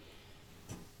definitely.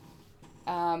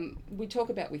 We talk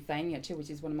about withania too, which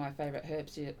is one of my favourite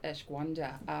herbs,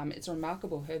 ashwagandha. It's a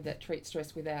remarkable herb that treats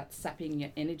stress without sapping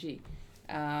your energy.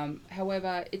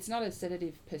 However, it's not a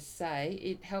sedative per se.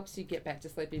 It helps you get back to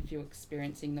sleep if you're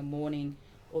experiencing the morning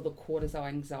or the cortisol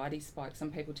anxiety spike.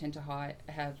 Some people tend to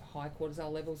have high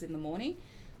cortisol levels in the morning,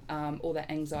 or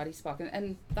that anxiety spike,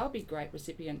 and they'll be great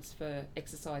recipients for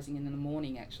exercising in the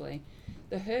morning actually.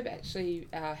 The herb actually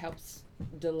helps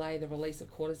delay the release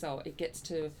of cortisol. It gets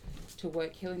to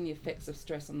work healing the effects of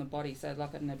stress on the body, so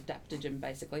like an adaptogen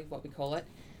basically, what we call it.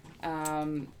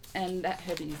 And that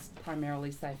herb is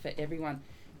primarily safe for everyone.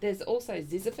 There's also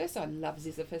ziziphus. I love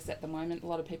ziziphus at the moment. A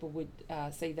lot of people would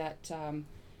see that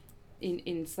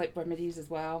in sleep remedies as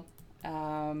well.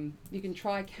 You can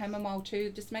try chamomile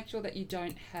too. Just make sure that you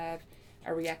don't have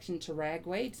a reaction to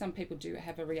ragweed. Some people do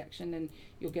have a reaction and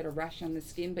you'll get a rash on the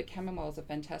skin, but chamomile's a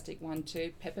fantastic one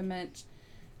too. Peppermint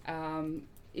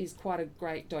is quite a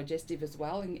great digestive as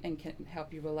well, and can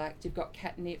help you relax. You've got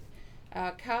catnip,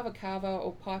 kava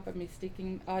or piper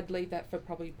mysticking. I'd leave that for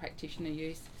probably practitioner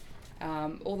use.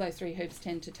 All those 3 herbs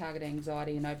tend to target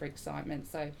anxiety and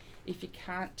overexcitement, so if you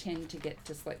can't tend to get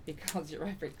to sleep because you're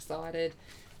overexcited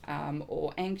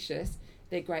or anxious,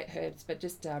 they're great herbs, but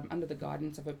just under the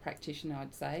guidance of a practitioner,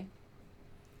 I'd say.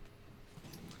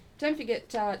 Don't forget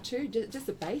too, just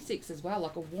the basics as well,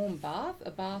 like a warm bath,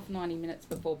 90 minutes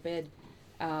before bed,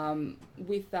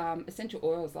 with essential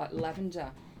oils like lavender.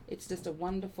 It's just a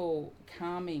wonderful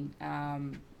calming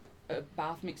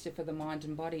bath mixture for the mind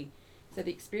and body. So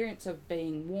the experience of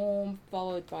being warm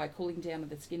followed by cooling down of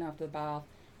the skin after the bath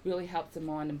really helps the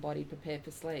mind and body prepare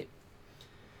for sleep.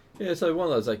 Yeah, so one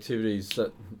of those activities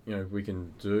that we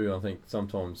can do, I think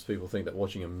sometimes people think that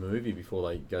watching a movie before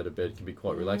they go to bed can be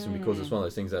quite relaxing, because it's one of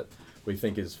those things that we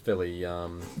think is fairly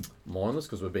mindless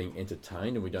because we're being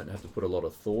entertained and we don't have to put a lot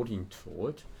of thought into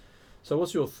it. So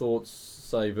what's your thoughts,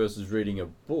 say, versus reading a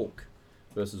book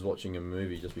versus watching a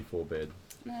movie just before bed?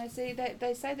 No, see,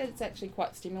 they say that it's actually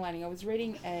quite stimulating. I was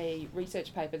reading a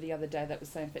research paper the other day that was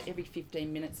saying for every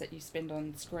 15 minutes that you spend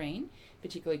on screen,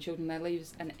 particularly children, they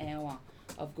lose an hour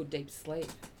of good deep sleep.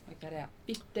 Work that out.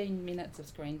 15 minutes of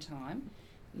screen time,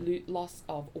 loss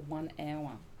of 1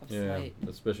 hour of sleep. Yeah,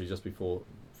 especially just before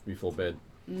bed.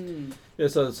 Mm. Yeah,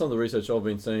 so some of the research I've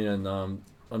been seeing, and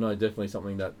I know definitely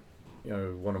something that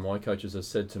one of my coaches has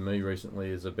said to me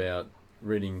recently is about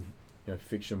reading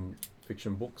fiction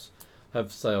books. I have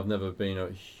to say I've never been a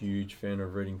huge fan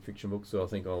of reading fiction books, so I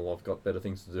think I've got better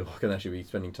things to do. I can actually be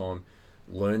spending time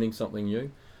learning something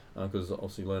new, because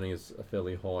obviously learning is a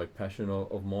fairly high passion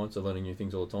of mine, so learning new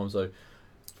things all the time. So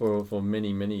for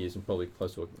many years, and probably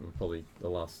close to probably the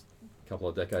last couple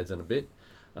of decades and a bit,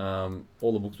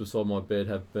 all the books beside my bed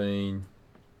have been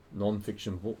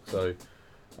non-fiction books. So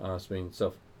it's been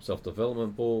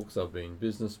self-development books, I've been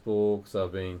business books,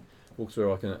 I've been books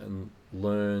where I can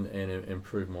learn and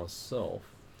improve myself.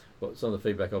 But some of the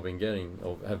feedback I've been getting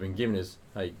or have been given is,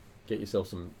 hey, get yourself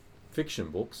some fiction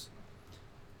books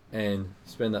and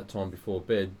spend that time before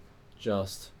bed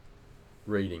just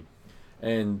reading.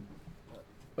 And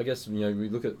I guess, we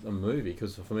look at a movie,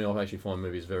 because for me, I actually find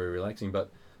movies very relaxing, but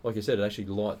like you said, it actually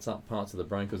lights up parts of the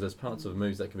brain, because there's parts of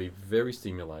movies that can be very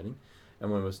stimulating.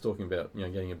 And when we're talking about,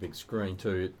 getting a big screen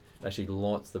too, it actually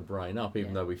lights the brain up,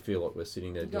 even though we feel like we're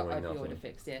sitting there doing nothing. Opioid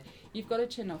effects, yeah. You've got to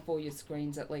turn off all your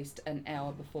screens at least an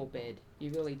hour before bed.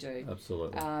 You really do.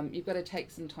 Absolutely. You've got to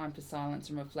take some time for silence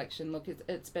and reflection. Look,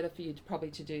 it's better for you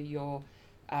to do your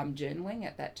journaling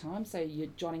at that time. So you're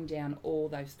jotting down all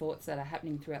those thoughts that are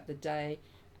happening throughout the day.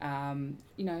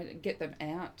 Get them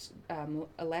out.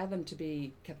 Allow them to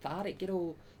be cathartic. Get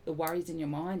all the worries in your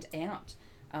mind out,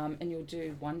 and you'll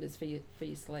do wonders for your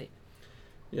sleep.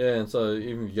 Yeah, and so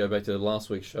even if you go back to last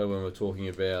week's show when we were talking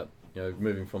about,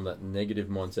 moving from that negative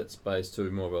mindset space to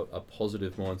more of a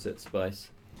positive mindset space,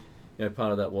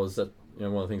 part of that was that,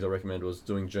 one of the things I recommended was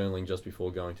doing journaling just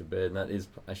before going to bed, and that is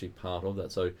actually part of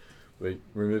that. So we're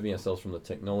removing ourselves from the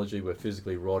technology, we're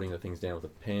physically writing the things down with a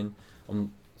pen.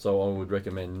 So I would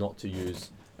recommend not to use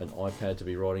an iPad to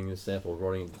be writing this out,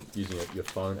 or using your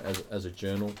phone as a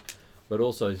journal, but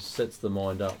also sets the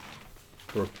mind up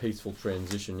for a peaceful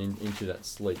transition into that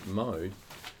sleep mode,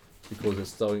 because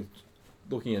it's so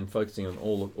looking and focusing on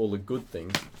all the good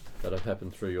things that have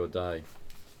happened through your day,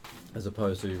 as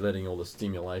opposed to letting all the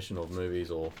stimulation of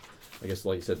movies, or I guess,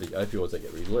 like you said, the opioids that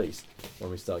get released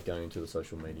when we start going into the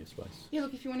social media space. Yeah,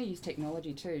 look, if you want to use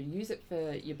technology too, use it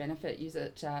for your benefit. Use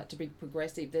it to be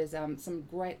progressive. There's some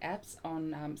great apps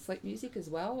on sleep music as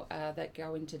well that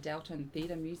go into delta and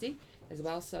theta music as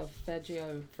well,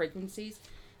 solfeggio frequencies.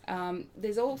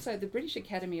 There's also the British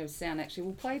Academy of Sound. Actually,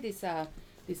 we'll play this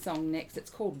song next. It's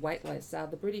called Weightless.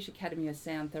 The British Academy of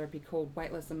Sound Therapy called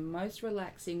Weightless, the most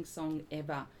relaxing song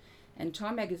ever. And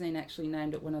Time Magazine actually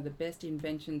named it one of the best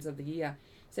inventions of the year.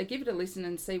 So give it a listen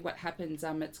and see what happens.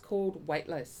 It's called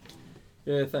Weightless.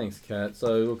 Yeah, thanks, Kat.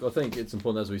 So, look, I think it's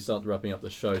important as we start wrapping up the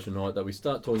show tonight that we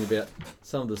start talking about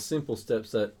some of the simple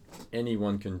steps that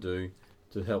anyone can do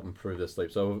to help improve their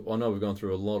sleep. So I know we've gone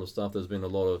through a lot of stuff. There's been a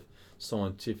lot of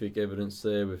scientific evidence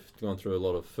there. We've gone through a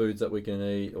lot of foods that we can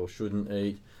eat or shouldn't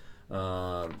eat.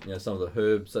 Some of the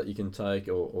herbs that you can take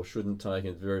or shouldn't take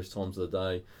at various times of the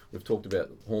day. We've talked about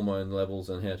hormone levels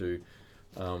and how to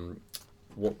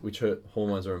which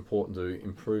hormones are important to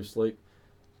improve sleep.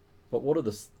 But what are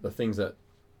the things that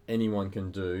anyone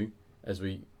can do as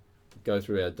we go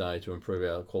through our day to improve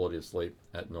our quality of sleep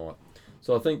at night?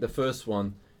 So I think the first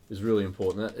one is really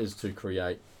important. That is to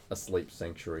create a sleep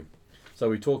sanctuary. So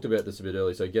we talked about this a bit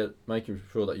earlier. So making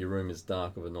sure that your room is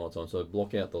dark over night time. So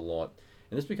block out the light.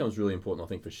 And this becomes really important, I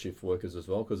think, for shift workers as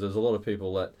well, because there's a lot of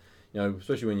people that,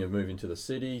 especially when you move into the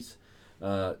cities,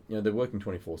 they're working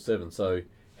 24/7. So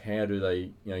how do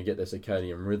they, get their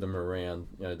circadian rhythm around,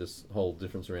 this whole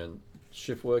difference around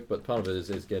shift work? But part of it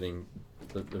is getting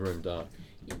the room dark.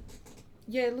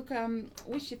 Yeah, look,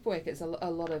 with shift workers, a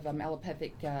lot of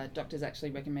allopathic doctors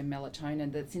actually recommend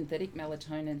melatonin, the synthetic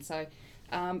melatonin. So,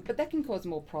 but that can cause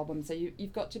more problems. So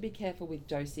you've got to be careful with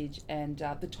dosage and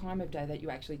the time of day that you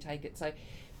actually take it. So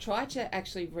try to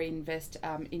actually reinvest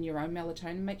in your own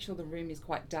melatonin. Make sure the room is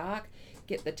quite dark.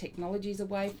 Get the technologies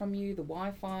away from you, the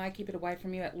Wi-Fi, keep it away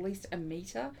from you, at least a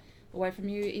metre away from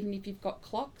you, even if you've got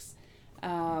clocks,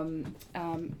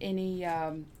 any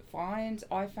phones,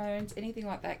 iPhones, anything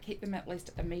like that, keep them at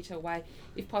least a metre away.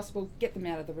 If possible, get them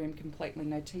out of the room completely.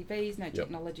 No TVs, no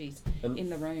technologies in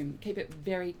the room. Keep it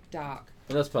very dark.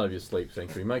 And that's part of your sleep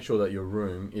sanctuary. Make sure that your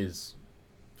room is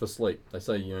for sleep. They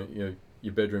say,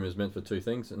 your bedroom is meant for two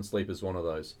things, and sleep is one of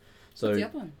those. So what's the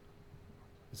other one?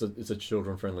 It's a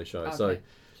children-friendly show. Okay,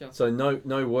 so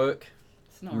no work,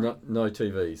 Snoring. no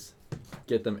TVs.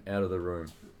 Get them out of the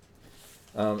room.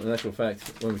 In actual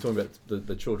fact, when we're talking about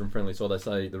the children-friendly side, they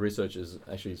say the research is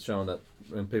actually showing that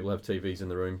when people have TVs in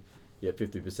the room, you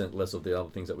get 50% less of the other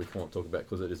things that we can't talk about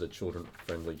because it is a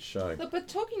children-friendly show. Look, but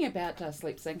talking about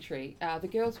Sleep Sanctuary, the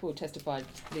girls will testify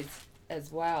to this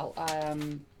as well.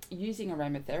 Using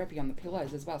aromatherapy on the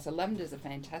pillows as well. So lavender is a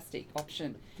fantastic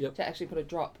option to actually put a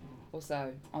drop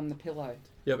also on the pillow.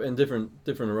 Yep, and different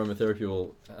aromatherapy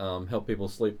will help people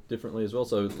sleep differently as well.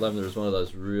 So lavender is one of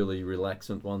those really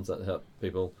relaxant ones that help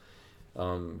people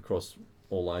across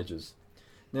all ages.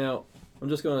 Now, I'm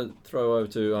just going to throw over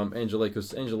to Angelique,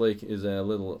 because Angelique is our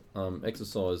little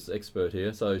exercise expert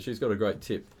here. So she's got a great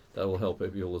tip that will help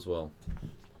people as well.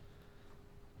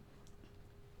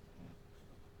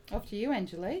 Off to you,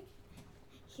 Angelique.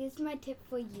 Here's my tip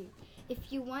for you.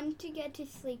 If you want to get to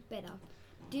sleep better,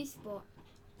 do sport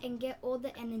and get all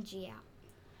the energy out.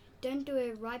 Don't do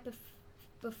it right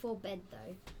before bed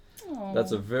though. Aww.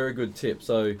 That's a very good tip.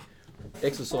 So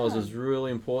Exercise is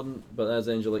really important, but as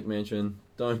Angelique mentioned,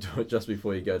 don't do it just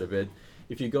before you go to bed.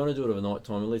 If you're going to do it at night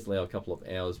time, at least allow a couple of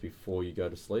hours before you go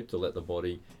to sleep to let the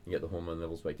body and get the hormone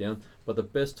levels back down. But the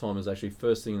best time is actually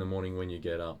first thing in the morning when you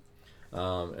get up. It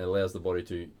allows the body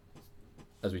to,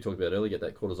 as we talked about earlier, get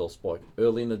that cortisol spike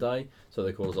early in the day, so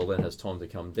the cortisol then has time to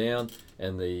come down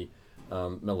and the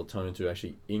melatonin to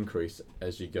actually increase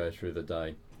as you go through the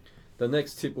day. The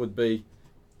next tip would be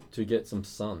to get some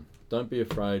sun. Don't be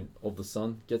afraid of the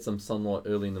sun. Get some sunlight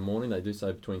early in the morning. They do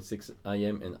say between 6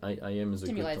 a.m. and 8 a.m. is a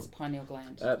good time. Stimulates the pineal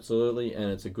gland. Absolutely, and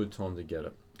it's a good time to get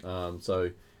it.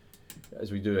 So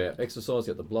as we do our exercise,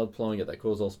 get the blood flowing, get that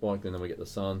cortisol spike, and then we get the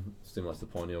sun, stimulates the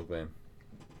pineal gland.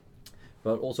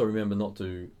 But also remember not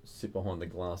to sit behind the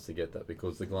glass to get that,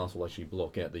 because the glass will actually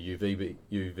block out the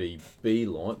UVB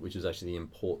light, which is actually the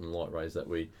important light rays that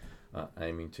we are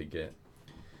aiming to get.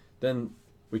 Then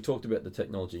we talked about the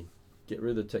technology. Get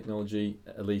rid of the technology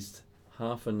at least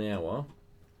half an hour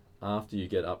after you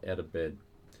get up out of bed.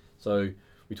 So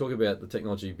we talk about the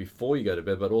technology before you go to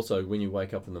bed, but also when you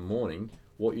wake up in the morning,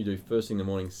 what you do first thing in the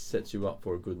morning sets you up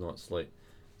for a good night's sleep.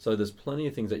 So there's plenty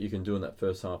of things that you can do in that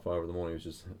first half hour of the morning, which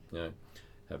is,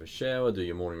 have a shower, do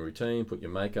your morning routine, put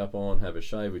your makeup on, have a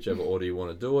shave, whichever order you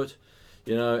want to do it,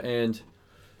 and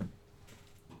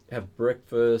have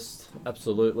breakfast.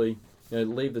 Absolutely.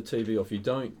 Leave the TV off. You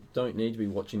don't need to be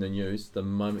watching the news the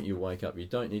moment you wake up. You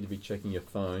don't need to be checking your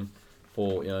phone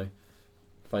for,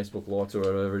 Facebook likes or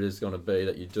whatever it is going to be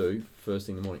that you do first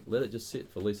thing in the morning. Let it just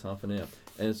sit for at least half an hour.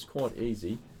 And it's quite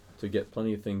easy to get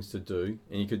plenty of things to do.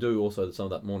 And you could do also some of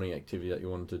that morning activity that you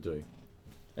wanted to do.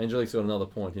 Angelique's got another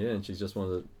point here, and she's just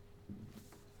wanted to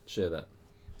share that.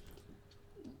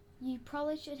 You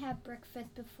probably should have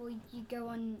breakfast before you go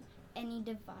on any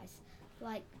device,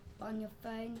 like on your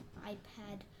phone,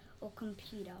 iPad, or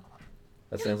computer.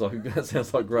 That sounds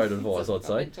like great advice, I'd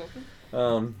say.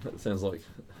 That sounds like,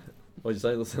 what'd you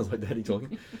say? That sounds like Daddy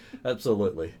talking.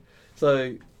 Absolutely.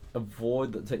 So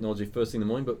avoid the technology first thing in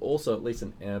the morning, but also at least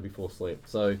an hour before sleep.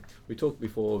 So we talked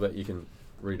before about you can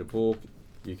read a book,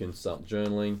 you can start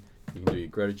journaling, you can do your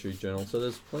gratitude journal. So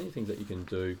there's plenty of things that you can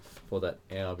do for that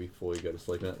hour before you go to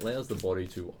sleep, and it allows the body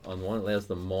to unwind, it allows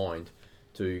the mind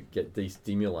to get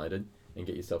destimulated and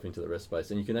get yourself into the rest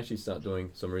space. And you can actually start doing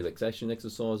some relaxation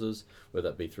exercises, whether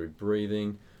that be through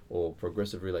breathing or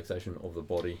progressive relaxation of the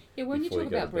body. Yeah, when you talk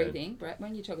about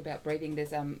breathing,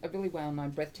 there's a really well-known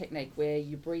breath technique where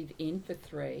you breathe in for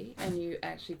 3 and you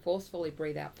actually forcefully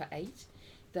breathe out for 8.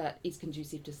 That is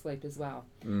conducive to sleep as well.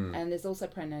 And there's also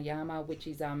pranayama, which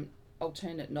is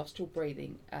alternate nostril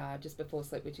breathing just before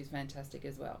sleep, which is fantastic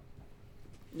as well.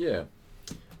 Yeah.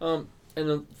 And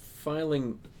then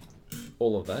failing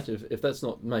all of that, if that's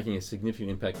not making a significant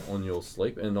impact on your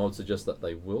sleep, and I would suggest that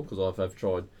they will, because I've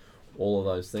tried all of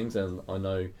those things, and I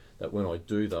know that when I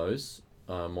do those,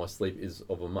 my sleep is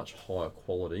of a much higher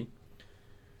quality.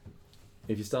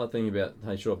 If you start thinking about,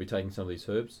 hey, should I be taking some of these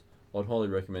herbs, I'd highly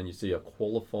recommend you see a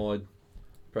qualified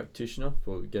practitioner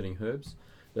for getting herbs.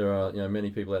 There are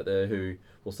many people out there who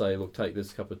will say, look, take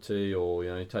this cup of tea, or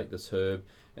take this herb,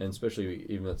 and especially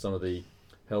even at some of the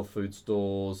health food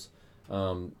stores,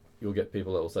 you'll get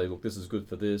people that will say, look, this is good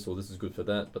for this or this is good for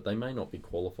that, but they may not be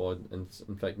qualified, and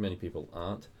in fact many people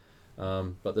aren't.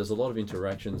 But there's a lot of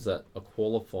interactions that a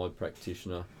qualified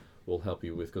practitioner will help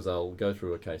you with, because they'll go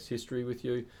through a case history with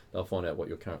you, they'll find out what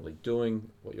you're currently doing,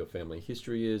 what your family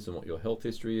history is and what your health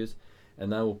history is,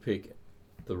 and they will pick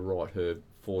the right herb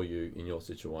for you in your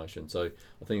situation. So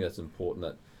I think that's important,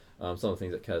 that some of the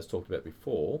things that Kaz talked about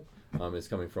before is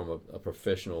coming from a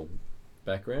professional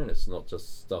background. It's not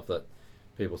just stuff that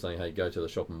people saying, hey, go to the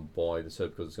shop and buy this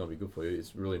herb because it's going to be good for you.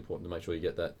 It's really important to make sure you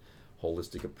get that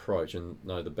holistic approach and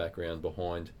know the background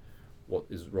behind what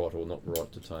is right or not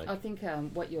right to take. I think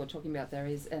what you're talking about there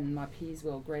is, and my peers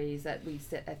will agree, is that we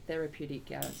set a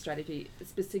therapeutic strategy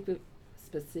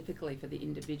specifically for the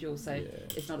individual, so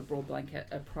it's not a broad blanket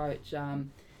approach.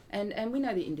 And we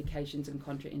know the indications and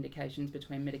contraindications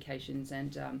between medications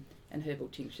and herbal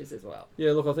tinctures as well.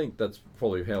 Yeah, look, I think that's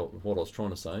probably what I was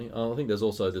trying to say. I think there's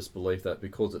also this belief that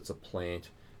because it's a plant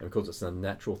and because it's a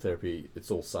natural therapy,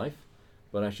 it's all safe.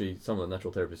 But actually, some of the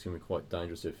natural therapies can be quite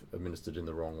dangerous if administered in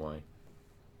the wrong way.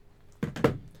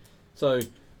 So,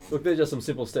 look, they're just some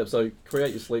simple steps. So, create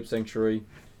your sleep sanctuary,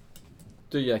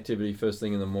 do your activity first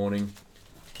thing in the morning,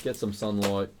 get some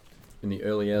sunlight in the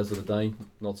early hours of the day,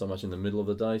 not so much in the middle of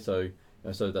the day. So,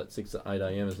 so that 6 to 8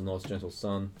 a.m. is a nice gentle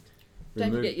sun.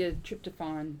 Don't forget your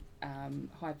tryptophan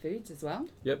high foods as well.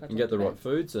 Yep, and get the right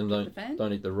foods, and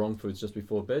don't eat the wrong foods just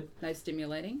before bed. No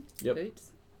stimulating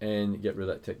foods. and get rid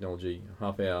of that technology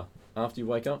half hour after you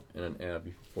wake up and an hour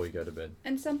before you go to bed.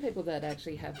 And some people that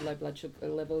actually have low blood sugar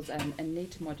levels and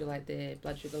need to modulate their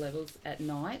blood sugar levels at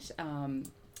night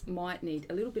might need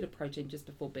a little bit of protein just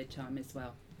before bedtime as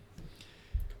well.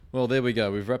 Well, there we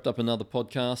go. We've wrapped up another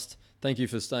podcast. Thank you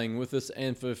for staying with us.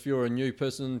 And if you're a new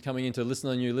person coming in to listen,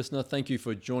 a new listener, thank you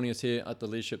for joining us here at the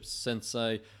Leadership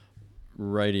Sensei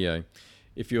Radio.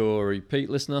 If you're a repeat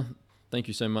listener, thank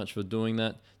you so much for doing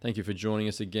that. Thank you for joining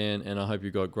us again, and I hope you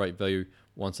got great value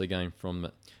once again from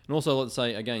it. And also, I'd like to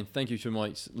say again, thank you to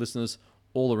my listeners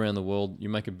all around the world. You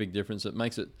make a big difference. It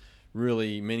makes it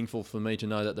really meaningful for me to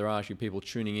know that there are actually people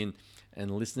tuning in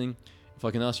and listening. If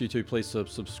I can ask you to please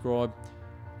subscribe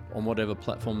on whatever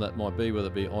platform that might be, whether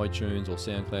it be iTunes or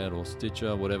SoundCloud or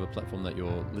Stitcher, whatever platform that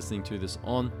you're listening to this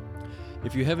on.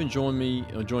 If you haven't joined me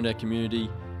or joined our community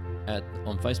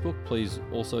on Facebook, please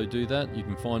also do that. You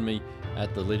can find me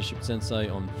at the Leadership Sensei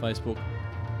on Facebook.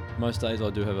 Most days I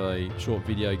do have a short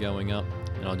video going up,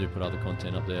 and I do put other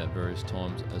content up there at various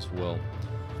times as well.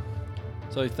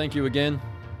 So thank you again.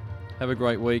 Have a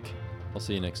great week. I'll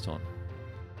see you next time.